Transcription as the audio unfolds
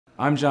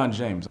I'm John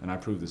James, and I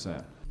approve this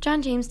ad.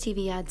 John James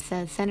TV ad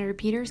says Senator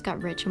Peters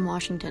got rich in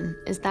Washington.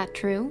 Is that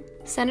true?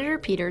 Senator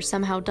Peters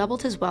somehow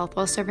doubled his wealth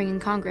while serving in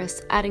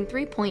Congress, adding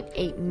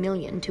 $3.8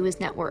 million to his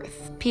net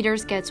worth.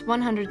 Peters gets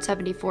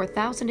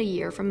 $174,000 a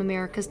year from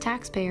America's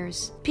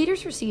taxpayers.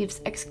 Peters receives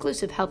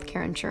exclusive health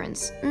care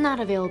insurance, not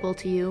available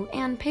to you,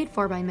 and paid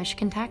for by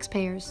Michigan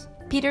taxpayers.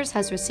 Peters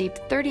has received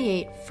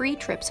 38 free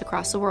trips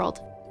across the world.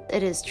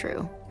 It is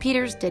true.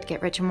 Peters did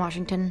get rich in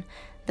Washington.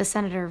 The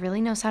senator really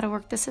knows how to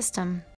work the system.